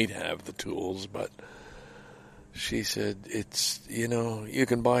handyman might have the tools, but she said it's, you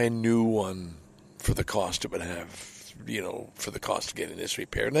can buy a new one for the cost it would have, for the cost of getting this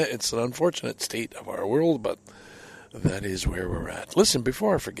repaired. And it's an unfortunate state of our world, but that is where we're at. Listen,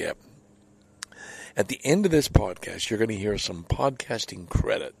 before I forget, at the end of this podcast, you're going to hear some podcasting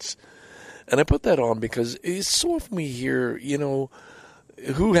credits. And I put that on because it's so often we hear,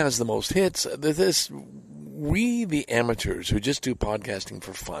 who has the most hits. We, the amateurs who just do podcasting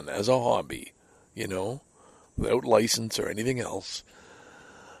for fun, as a hobby, without license or anything else.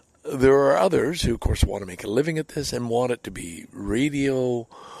 There are others who, of course, want to make a living at this and want it to be radio,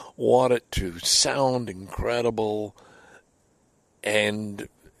 want it to sound incredible, and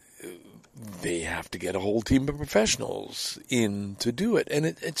they have to get a whole team of professionals in to do it, and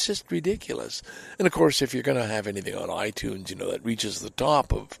it's just ridiculous. And, of course, if you're going to have anything on iTunes, that reaches the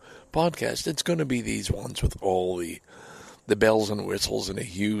top of podcasts, it's going to be these ones with all the bells and whistles and a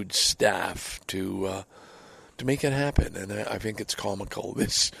huge staff to make it happen. And I think it's comical.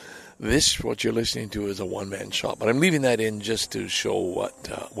 This what you're listening to is a one-man shop, but I'm leaving that in just to show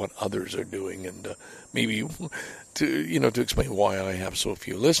what others are doing, and maybe to explain why I have so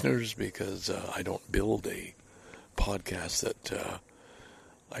few listeners, because I don't build a podcast that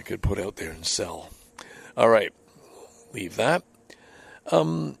I could put out there and sell. All right, leave that.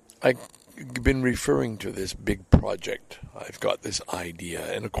 I've been referring to this big project. I've got this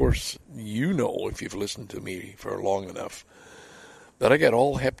idea, and of course, if you've listened to me for long enough, that I get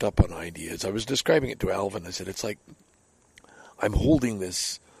all hepped up on ideas. I was describing it to Alvin. I said, it's like I'm holding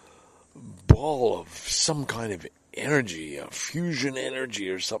this ball of some kind of energy, a fusion energy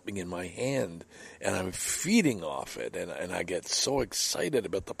or something in my hand, and I'm feeding off it, and I get so excited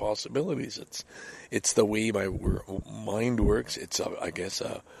about the possibilities. It's the way my mind works. It's, I guess,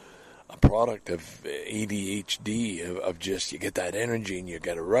 a product of ADHD, of just, you get that energy and you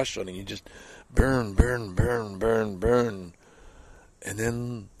get a rush on it, and you just burn, and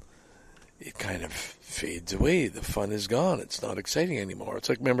then it kind of fades away. The fun is gone. It's not exciting anymore. It's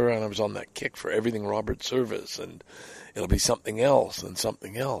like, remember when I was on that kick for everything Robert Service, and it'll be something else, and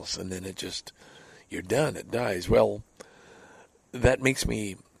then it just, you're done. It dies. Well, that makes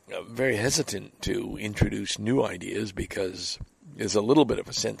me very hesitant to introduce new ideas, because there's a little bit of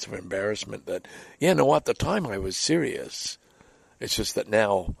a sense of embarrassment that, at the time I was serious. It's just that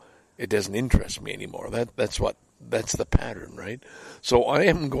now it doesn't interest me anymore. That's the pattern, right? So I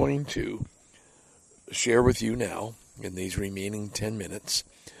am going to share with you now, in these remaining 10 minutes,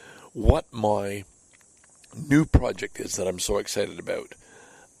 what my new project is that I'm so excited about,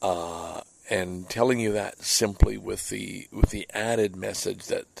 and telling you that simply with the added message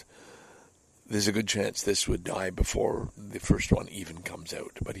that there's a good chance this would die before the first one even comes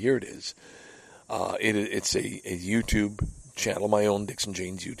out. But here it is. It's a YouTube channel, my own Dixon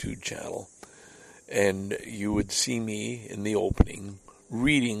Janes YouTube channel, and you would see me in the opening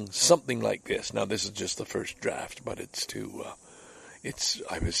reading something like this. Now, this is just the first draft, but I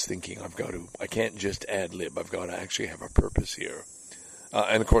was thinking I can't just ad-lib. I've got to actually have a purpose here.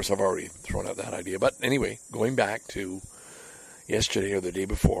 And of course, I've already thrown out that idea. But anyway, going back to yesterday or the day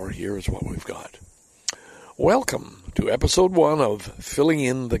before, here is what we've got. Welcome to episode 1 of Filling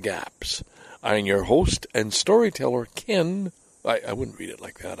in the Gaps. I'm your host and storyteller, Ken. I wouldn't read it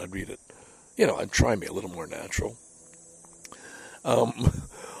like that. I'd read it, I'd try and be a little more natural. Known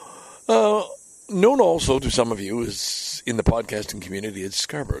also to some of you as in the podcasting community as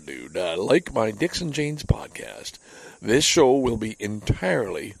Scarborough Dude. Like my Dixon Janes podcast, this show will be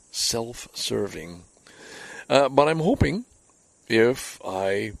entirely self-serving. But I'm hoping, if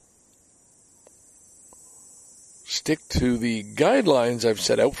I stick to the guidelines I've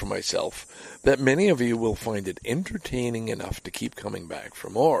set out for myself, that many of you will find it entertaining enough to keep coming back for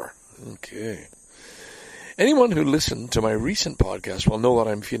more. Okay. Anyone who listened to my recent podcast will know that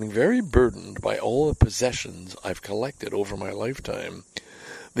I'm feeling very burdened by all the possessions I've collected over my lifetime.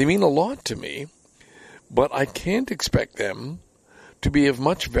 They mean a lot to me, but I can't expect them to be of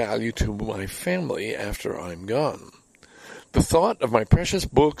much value to my family after I'm gone. The thought of my precious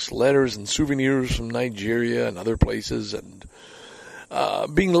books, letters, and souvenirs from Nigeria and other places, and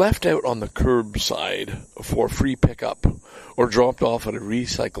being left out on the curbside for free pickup or dropped off at a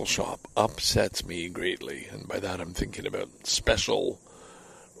recycle shop upsets me greatly. And by that I'm thinking about special,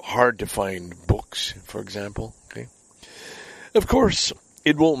 hard-to-find books, for example. Okay. Of course,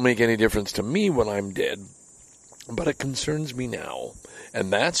 it won't make any difference to me when I'm dead, but it concerns me now. And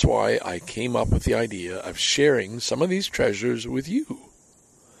that's why I came up with the idea of sharing some of these treasures with you.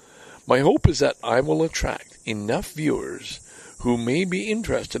 My hope is that I will attract enough viewers who may be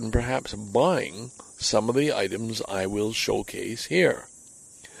interested in perhaps buying some of the items I will showcase here.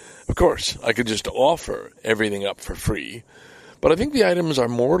 Of course, I could just offer everything up for free, but I think the items are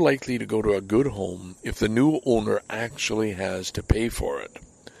more likely to go to a good home if the new owner actually has to pay for it.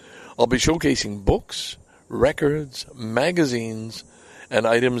 I'll be showcasing books, records, magazines, and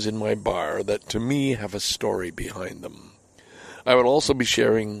items in my bar that to me have a story behind them. I will also be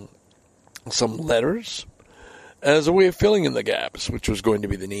sharing some letters as a way of filling in the gaps, which was going to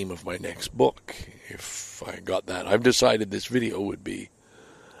be the name of my next book, if I got that. I've decided this video would be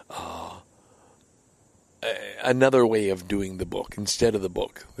another way of doing the book instead of the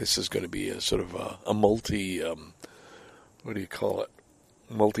book. This is going to be a sort of a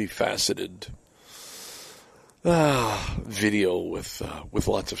multifaceted video with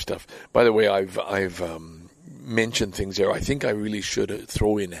lots of stuff. By the way, I've mentioned things there. I think I really should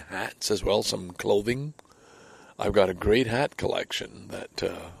throw in hats as well, some clothing. I've got a great hat collection that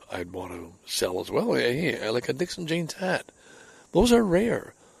I'd want to sell as well. Hey, like a Dixon Janes hat. Those are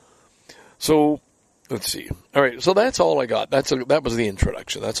rare. So, let's see. All right, so that's all I got. That was the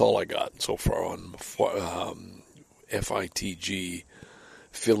introduction. That's all I got so far on FITG,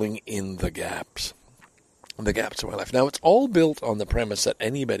 filling in the gaps. The gaps of my life. Now, it's all built on the premise that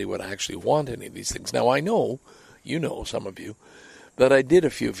anybody would actually want any of these things. Now, I know, some of you, that I did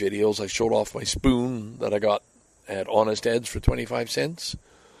a few videos. I showed off my spoon that I got at Honest Ed's for 25 cents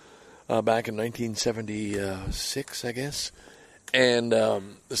back in 1976, I guess, and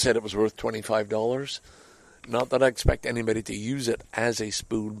said it was worth $25. Not that I expect anybody to use it as a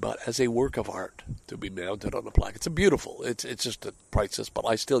spoon, but as a work of art to be mounted on a plaque. It's beautiful. It's just priceless, but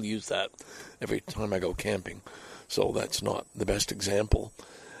I still use that every time I go camping. So that's not the best example.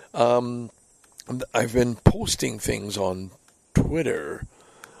 I've been posting things on Twitter,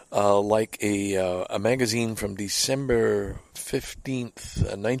 like a magazine from December 15th,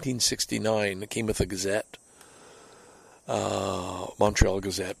 1969. It came with a Gazette, Montreal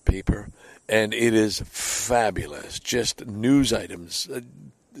Gazette paper, and it is fabulous. Just news items,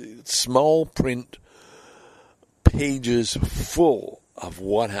 small print pages full of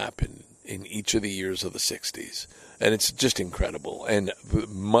what happened in each of the years of the 60s. And it's just incredible. And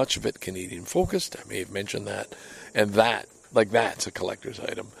much of it Canadian focused. I may have mentioned that. And that's a collector's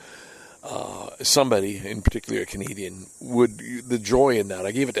item. Somebody, in particular a Canadian, the joy in that.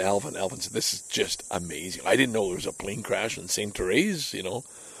 I gave it to Alvin. Alvin said, "This is just amazing. I didn't know there was a plane crash in St. Therese,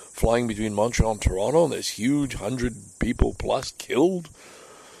 flying between Montreal and Toronto, and this huge 100 people plus killed.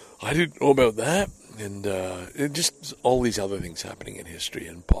 I didn't know about that." And just all these other things happening in history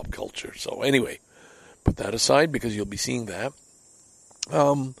and pop culture. So anyway, put that aside because you'll be seeing that.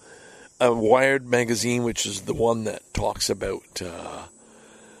 A Wired magazine, which is the one that talks about, the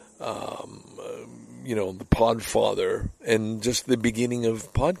Podfather and just the beginning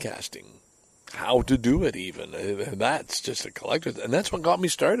of podcasting, how to do it even. And that's just a collector's. And that's what got me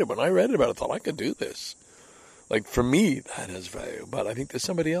started. When I read about it, I thought I could do this. Like, for me, that has value. But I think there's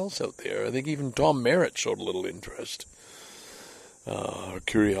somebody else out there. I think even Tom Merritt showed a little interest.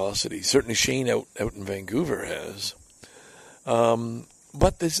 Curiosity. Certainly Shane out in Vancouver has.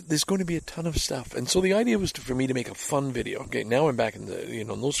 But there's going to be a ton of stuff. And so the idea was for me to make a fun video. Okay, now I'm back in the,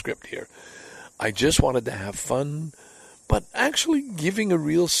 no script here. I just wanted to have fun, but actually giving a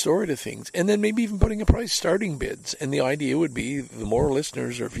real story to things. And then maybe even putting a price, starting bids. And the idea would be the more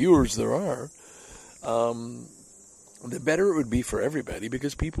listeners or viewers there are, the better it would be for everybody,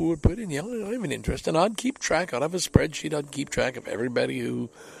 because people would put in, I have an interest, and I'd keep track. I'd have a spreadsheet. I'd keep track of everybody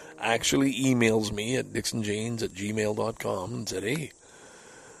who actually emails me at dixonjanes@gmail.com and said, "Hey,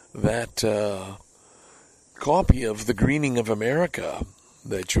 that copy of The Greening of America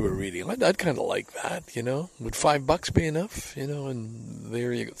that you were reading, I'd kind of like that, Would $5 be enough, and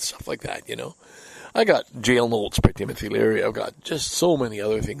there you go, stuff like that, I got Jail Notes by Timothy Leary. I've got just so many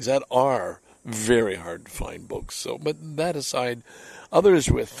other things that are very hard to find books. So, but that aside, others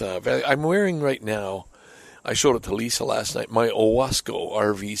with value. I'm wearing right now, I showed it to Lisa last night, my Owasco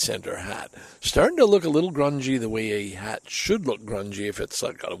RV Center hat. Starting to look a little grungy the way a hat should look grungy if it's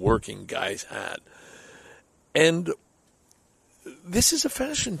like a working guy's hat. And this is a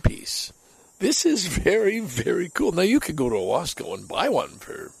fashion piece. This is very, very cool. Now, you could go to Owasco and buy one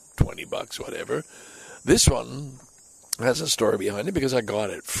for $20, whatever. This one has a story behind it because I got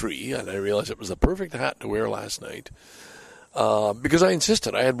it free, and I realized it was the perfect hat to wear last night. Because I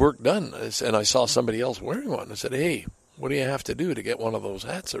insisted. I had work done, and I saw somebody else wearing one. I said, "Hey, what do you have to do to get one of those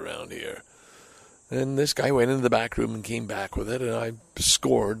hats around here?" And this guy went into the back room and came back with it, and I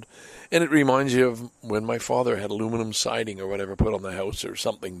scored. And it reminds you of when my father had aluminum siding or whatever put on the house or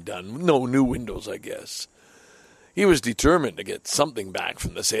something done. No, new windows, I guess. He was determined to get something back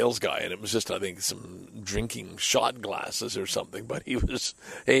from the sales guy, and it was just, I think, some drinking shot glasses or something. But he was,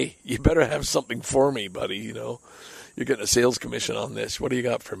 "Hey, you better have something for me, buddy, You're getting a sales commission on this. What do you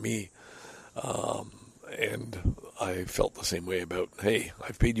got for me?" And I felt the same way about, hey,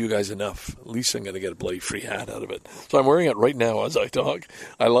 I've paid you guys enough. At least I'm going to get a bloody free hat out of it. So I'm wearing it right now as I talk.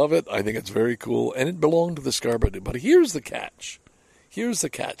 I love it. I think it's very cool. And it belonged to the Scarborough Dude. But here's the catch. Here's the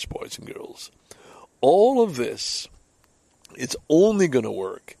catch, boys and girls. All of this, it's only going to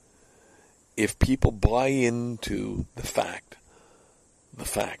work if people buy into the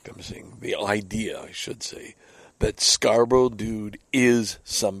idea, I should say, that Scarborough Dude is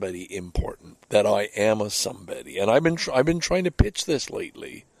somebody important, that I am a somebody. And I've been trying to pitch this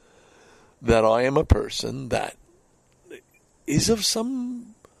lately, that I am a person that is of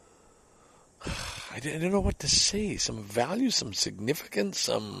some, I don't know what to say, some value, some significance,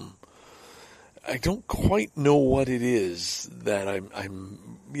 I don't quite know what it is that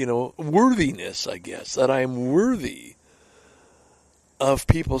I'm worthiness, I guess, that I'm worthy of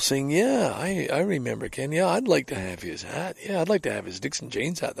people saying, "Yeah, I remember Ken. Yeah, I'd like to have his hat. Yeah, I'd like to have his Dixon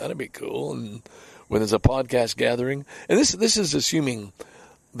Janes hat. That'd be cool." And when there's a podcast gathering, and this is assuming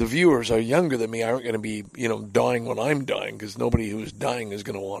the viewers are younger than me, aren't going to be, dying when I'm dying, because nobody who's dying is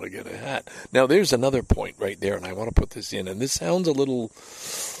going to want to get a hat. Now, there's another point right there, and I want to put this in, and this sounds a little,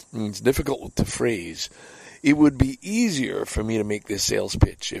 it's difficult to phrase. It would be easier for me to make this sales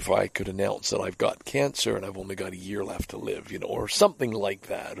pitch if I could announce that I've got cancer and I've only got a year left to live, or something like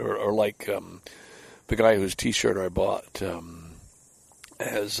that, or like the guy whose T-shirt I bought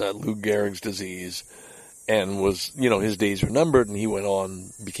has Lou Gehrig's disease, and was, his days were numbered, and he went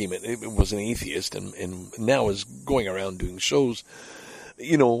on, was an atheist, and now is going around doing shows,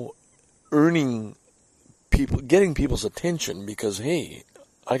 earning people, getting people's attention because, hey,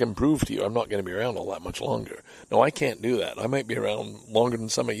 I can prove to you I'm not going to be around all that much longer. No, I can't do that. I might be around longer than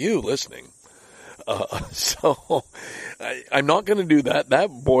some of you listening. So I'm not going to do that. That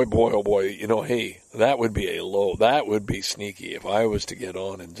boy, oh boy, hey, that would be a low. That would be sneaky if I was to get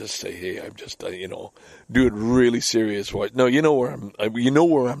on and just say, hey, I'm just, do it really serious. No, you know where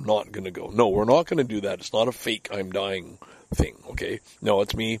I'm not going to go. No, we're not going to do that. It's not a fake I'm dying thing. Okay. No,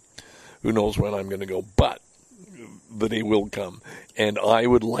 it's me. Who knows when I'm going to go, but the day will come. And I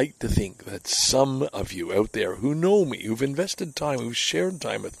would like to think that some of you out there who know me, who've invested time, who've shared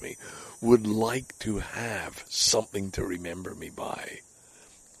time with me, would like to have something to remember me by.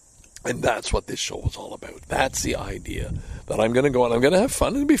 And that's what this show is all about. That's the idea, that I'm going to go and I'm going to have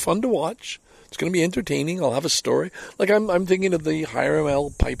fun. It'll be fun to watch. It's going to be entertaining. I'll have a story. Like I'm thinking of the Hiram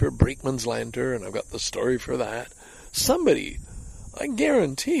L. Piper Brakeman's Lantern, and I've got the story for that. Somebody, I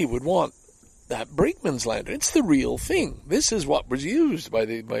guarantee, would want that Brakeman's Lantern. It's the real thing. This is what was used by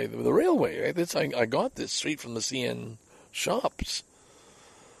the railway. Right? I got this straight from the CN shops.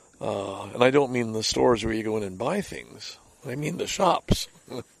 And I don't mean the stores where you go in and buy things. I mean the shops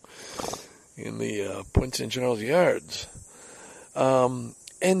in the Point St. Charles yards. And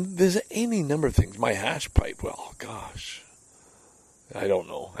there's any number of things. My hash pipe, well, gosh, I don't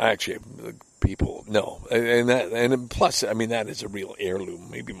know. Actually, people, no. And plus, I mean, that is a real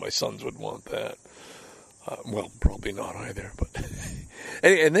heirloom. Maybe my sons would want that. Well, probably not either. But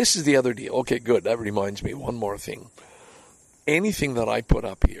and this is the other deal. Okay, good. That reminds me, one more thing. Anything that I put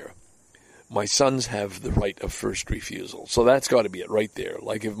up here, my sons have the right of first refusal. So that's got to be it right there.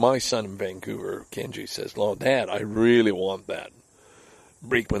 Like if my son in Vancouver, Kenji, says, "Oh, Dad, I really want that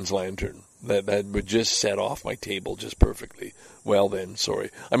Brakeman's Lantern. That would just set off my table just perfectly." Well then, sorry.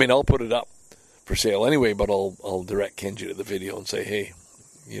 I mean, I'll put it up for sale anyway, but I'll direct Kenji to the video and say, "Hey,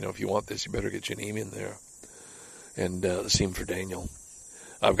 if you want this, you better get your name in there." And the same for Daniel.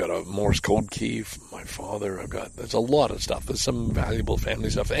 I've got a Morse code key from my father. There's a lot of stuff. There's some valuable family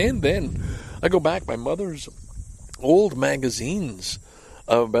stuff. And then I go back, my mother's old magazines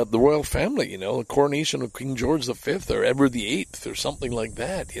about the royal family, the coronation of King George V or Edward VIII or something like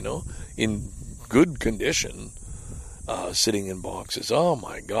that, in good condition, sitting in boxes. Oh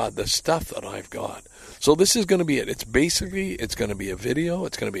my God, the stuff that I've got. So this is going to be it. It's going to be a video.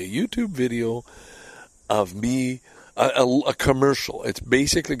 It's going to be a YouTube video of me. A commercial. It's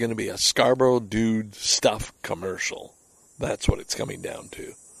basically going to be a Scarborough Dude stuff commercial. That's what it's coming down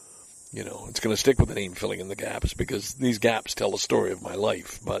to. It's going to stick with the name filling in the gaps because these gaps tell the story of my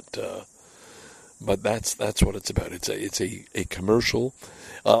life. But that's what it's about. It's a commercial.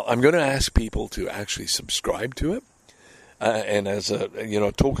 I'm going to ask people to actually subscribe to it, and as a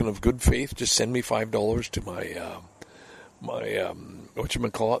token of good faith, just send me $5 to my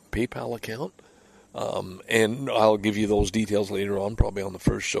PayPal account. And I'll give you those details later on, probably on the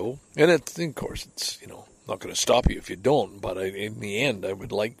first show. And of course, it's, not going to stop you if you don't, but in the end, I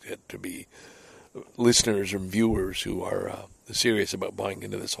would like it to be listeners and viewers who are serious about buying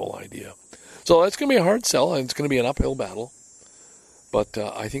into this whole idea. So that's going to be a hard sell, and it's going to be an uphill battle, but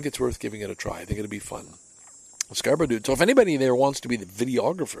I think it's worth giving it a try. I think it'll be fun. Scarborough Dude. So if anybody there wants to be the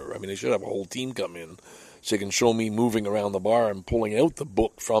videographer, I mean, they should have a whole team come in so you can show me moving around the bar and pulling out the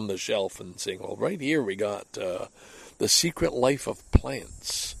book from the shelf and saying, well, right here we got The Secret Life of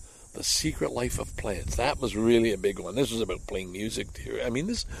Plants. The Secret Life of Plants. That was really a big one. This was about playing music here. I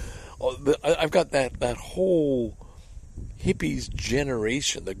mean, I've got that whole hippies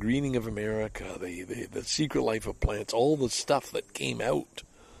generation, the greening of America, the Secret Life of Plants, all the stuff that came out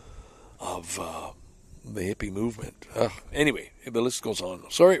of the hippie movement. Anyway, the list goes on.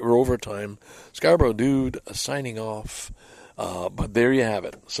 Sorry, we're over time. Scarborough Dude signing off. But there you have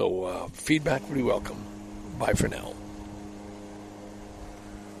it. So feedback would be welcome. Bye for now.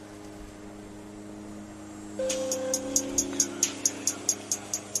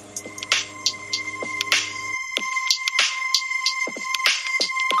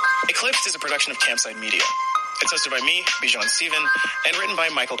 Eclipsed is a production of Campside Media. It's hosted by me, Bijan Stephen, and written by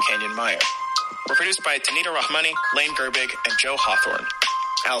Michael Canyon Meyer. We're produced by Tanita Rahmani, Lane Gerbig, and Joe Hawthorne.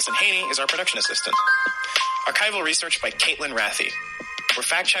 Allison Haney is our production assistant. Archival research by Caitlin Rathy. We're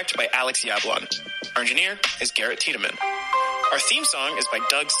fact-checked by Alex Yablon. Our engineer is Garrett Tiedemann. Our theme song is by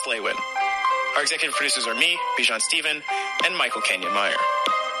Doug Slaywin. Our executive producers are me, Bijan Stephen, and Michael Canyon Meyer.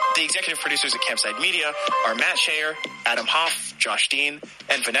 The executive producers at Campside Media are Matt Shayer, Adam Hoff, Josh Dean,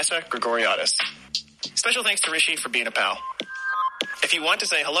 and Vanessa Gregoriadis. Special thanks to Rishi for being a pal. If you want to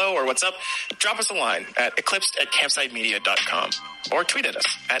say hello or what's up, drop us a line at eclipsed@campsitemedia.com or tweet at us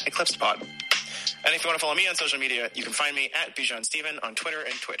at eclipsedpod. And if you want to follow me on social media, you can find me at Bijan Steven on Twitter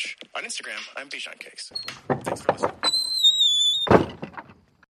and Twitch. On Instagram, I'm Bijan Cakes. Thanks for listening.